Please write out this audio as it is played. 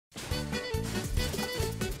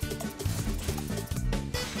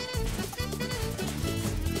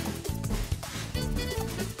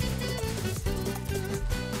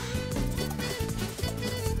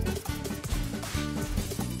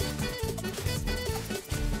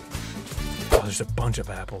there's a bunch of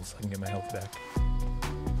apples. I can get my health back.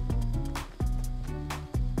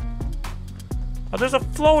 Oh, there's a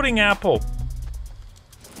floating apple.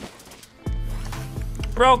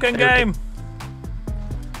 Broken game.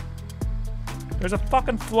 There's a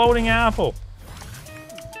fucking floating apple.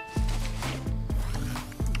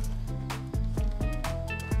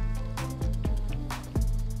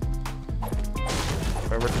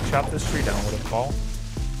 If I were to chop this tree down, would it fall?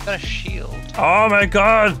 Got a shield. Oh my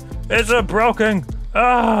god! It's a broken.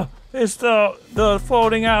 It's the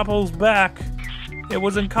floating apple's back. It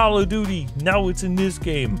was in Call of Duty. Now it's in this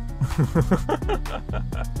game.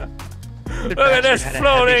 Look at this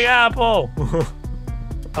floating apple.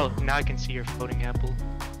 Oh, now I can see your floating apple.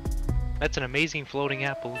 That's an amazing floating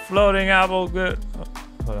apple. Floating apple good. Oh,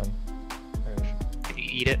 hold on. Can you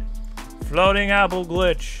eat it? Floating apple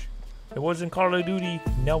glitch. It was in Call of Duty.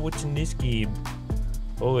 Now it's in this game.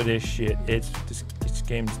 Look at this shit. This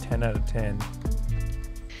game's 10 out of 10.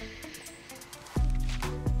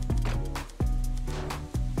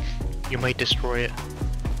 You might destroy it.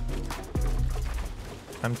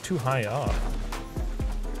 I'm too high up.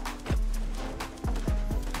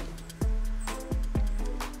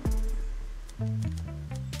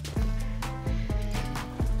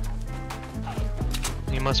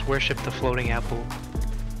 You must worship the floating apple.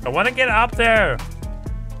 I want to get up there.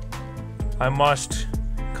 I must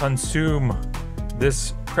consume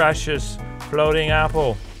this precious floating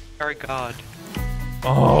apple. Our god.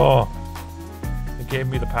 Oh, it gave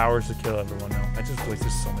me the powers to kill everyone now. I just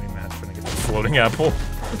wasted so many mats trying to get the floating apple.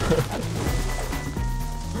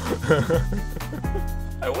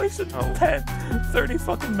 I wasted 30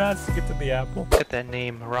 fucking mats to get to the apple. Look at that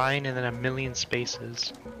name, Ryan, and then a million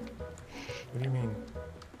spaces. What do you mean?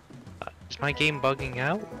 Is my game bugging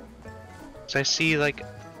out? Cause I see like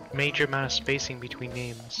major amount of spacing between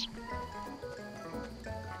names.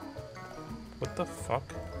 What the fuck?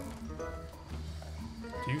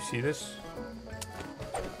 Do you see this?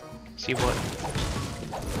 See what?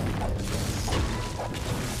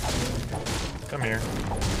 Come here.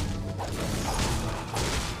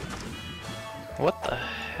 What the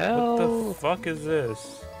hell? What the fuck is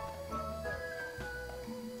this?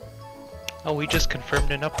 Oh, we just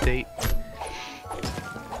confirmed an update.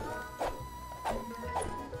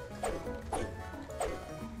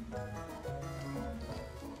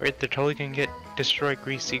 Right, they're totally gonna destroy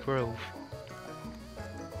Greasy Grove.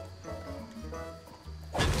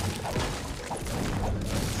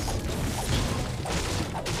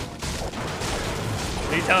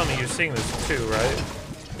 Are you telling me you're seeing this too, right?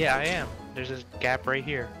 Yeah, I am. There's this gap right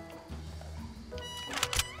here.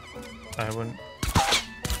 I wouldn't.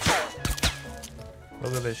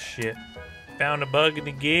 Look at this shit. Found a bug in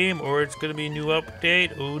the game, or it's gonna be a new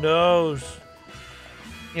update. Who knows?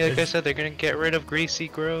 Yeah, like I said, they're gonna get rid of Greasy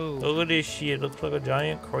Grove. Look at this shit. It looks like a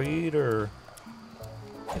giant crater.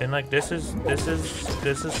 And like this is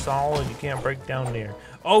solid. You can't break down there.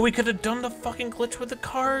 Oh, we could have done the fucking glitch with the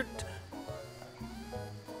cart.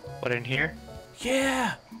 What, in here?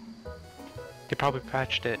 Yeah. They probably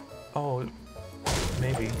patched it. Oh,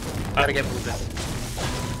 maybe. Gotta get moving.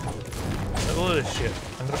 Look at this shit.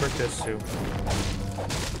 I'm gonna break this too.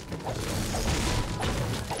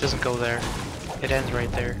 It doesn't go there. It ends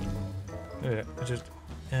right there. Yeah, it just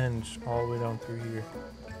ends all the way down through here.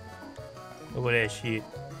 Look at that shit.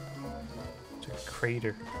 It's like a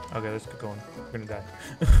crater. Okay, let's get going. We're gonna die.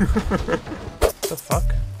 What the fuck?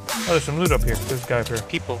 Oh, there's some loot up here. There's a guy up here.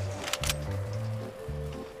 People.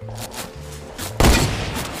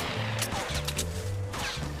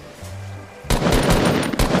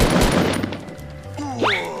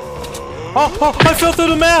 Oh, I fell through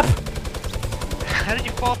the map! How did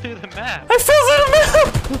you fall through the map? I fell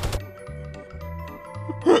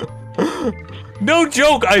through the map! No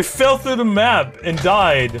joke, I fell through the map and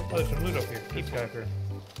died. Oh, there's some loot up here. There's a guy up here.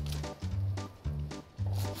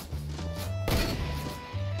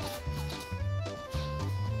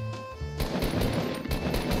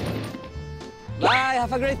 Bye,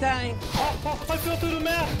 have a great time. Oh, I fell through the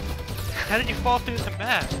map! How did you fall through the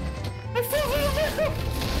map? I fell through the map!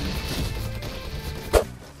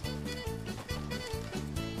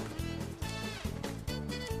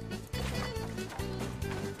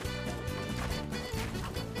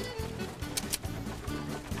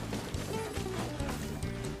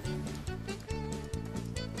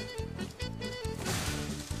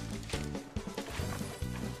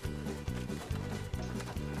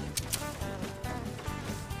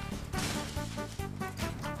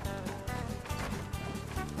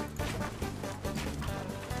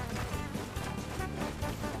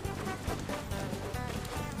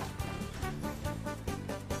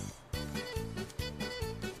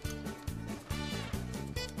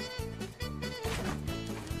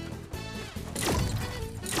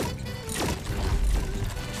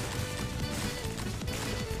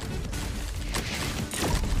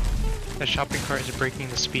 The shopping cart is breaking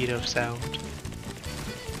the speed of sound.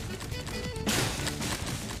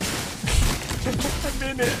 I'm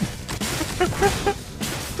in it.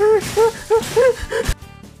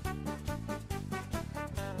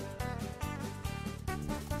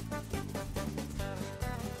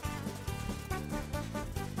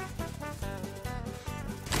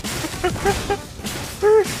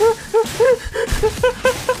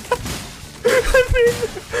 I'm in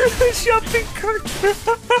the shopping cart.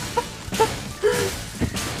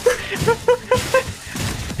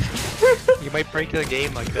 You might break the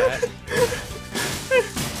game like that.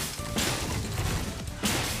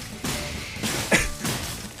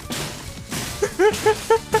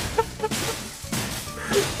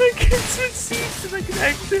 I can't switch seats and I can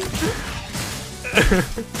exit.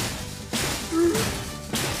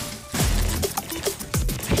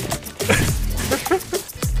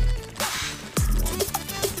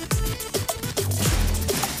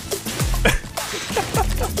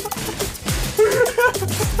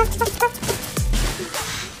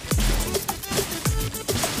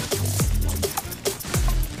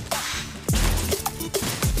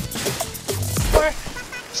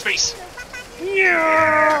 Space.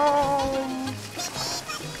 Yeah.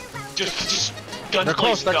 Just gun They're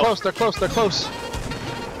close, they're close, they're close, they're close.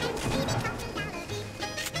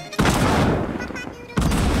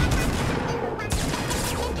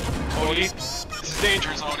 Odie, this is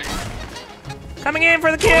dangerous, Odie. Coming in for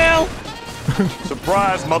the kill.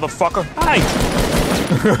 Surprise, motherfucker! Hi.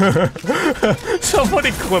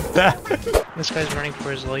 Somebody clip that. This guy's running for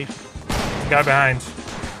his life. Guy behind.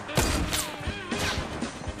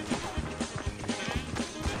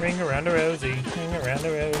 Ring around a rosy, ring around a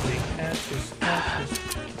rosy. Ashes, ashes.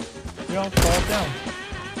 We all fall down.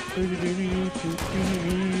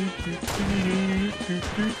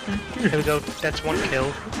 There we go. That's one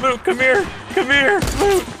kill. Luke, come here! Come here!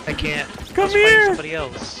 Luke! I can't. Come Let's find here! somebody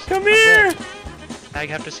else. Come here! I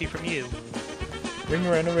have to see from you. Ring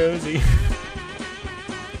around a rosy.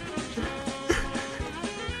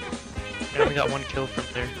 I only got one kill from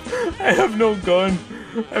there. I have no gun.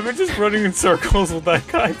 I've been just running in circles with that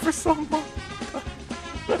guy for so long.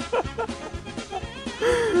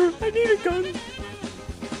 I need a gun.